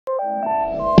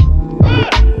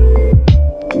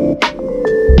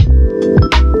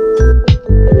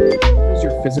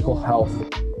physical health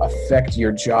affect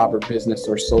your job or business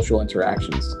or social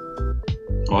interactions?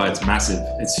 Oh, it's massive.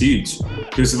 It's huge.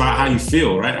 Because it's about how you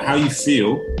feel, right? How you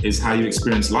feel is how you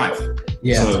experience life.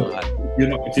 Yeah. So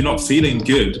if you're not feeling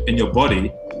good in your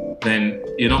body, then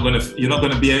you're not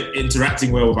gonna be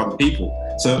interacting well with other people.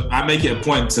 So I make it a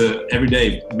point to every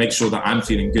day make sure that I'm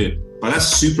feeling good. But that's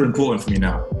super important for me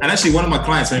now. And actually, one of my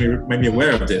clients made me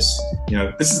aware of this. You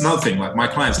know, this is another thing. Like, my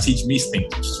clients teach me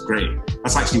things, which is great.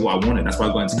 That's actually what I wanted. That's why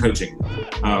I got into coaching.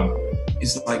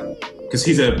 It's like, because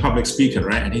he's a public speaker,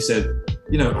 right? And he said,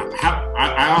 you know,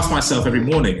 I ask myself every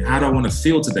morning, how do I want to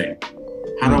feel today?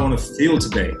 How do I want to feel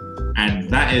today? And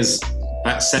that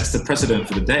sets the precedent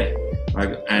for the day.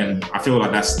 Like, and I feel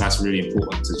like that's really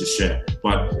important to just share.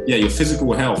 But yeah, your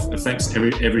physical health affects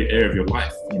every area of your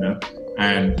life, you know.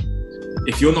 And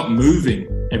if you're not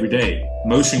moving every day,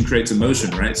 motion creates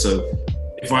emotion, right? So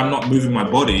if I'm not moving my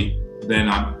body, then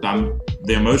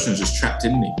the emotion is just trapped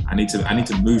in me. I need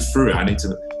to move through it. I need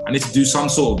to do some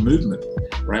sort of movement,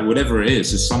 right? Whatever it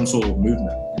is, just some sort of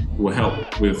movement will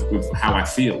help with how I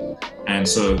feel. And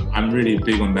so I'm really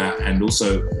big on that. And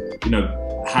also, you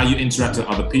know, how you interact with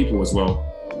other people as well.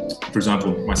 For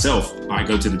example, myself, I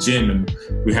go to the gym and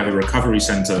we have a recovery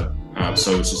center.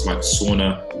 So it's just like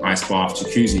sauna, ice bath,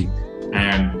 jacuzzi,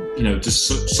 and, you know, just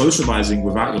socializing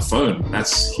without your phone.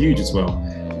 That's huge as well.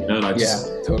 You know, like,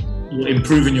 you're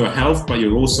improving your health, but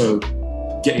you're also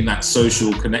getting that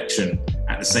social connection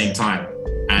at the same time.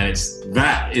 And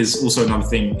that is also another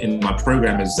thing in my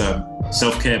program is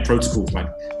self-care protocols, like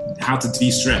how to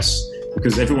de-stress,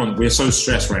 because we're so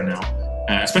stressed right now,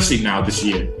 especially now this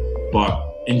year, but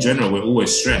in general, we're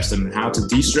always stressed, and how to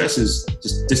de-stress is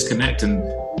just disconnect and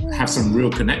have some real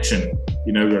connection.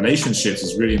 You know, relationships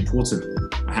is really important.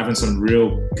 Having some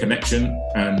real connection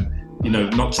and, you know,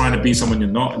 not trying to be someone you're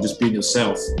not, and just being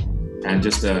yourself, and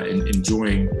just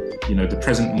enjoying, you know, the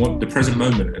present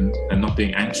moment and not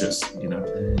being anxious, you know.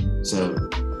 So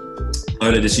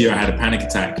earlier this year, I had a panic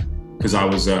attack because I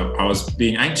was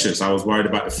being anxious. I was worried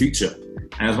about the future.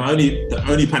 And it was the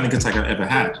only panic attack I've ever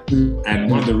had. And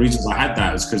one of the reasons I had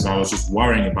that is because I was just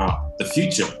worrying about the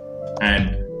future.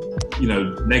 And, you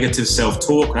know, negative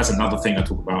self-talk, that's another thing I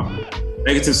talk about.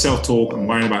 Negative self-talk and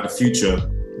worrying about the future,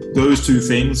 those two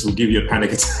things will give you a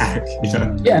panic attack. You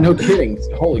know? Yeah, no kidding.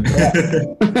 Holy crap.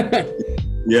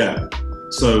 Yeah.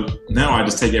 So now I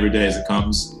just take every day as it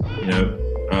comes. You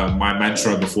know, my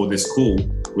mantra before this call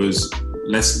was,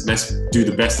 let's do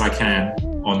the best I can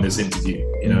on this interview,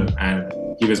 you know, and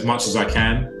give as much as I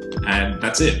can, and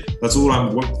that's it. That's all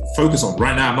I'm focused on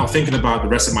right now. I'm not thinking about the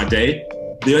rest of my day.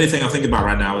 The only thing I think about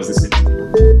right now is this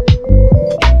interview.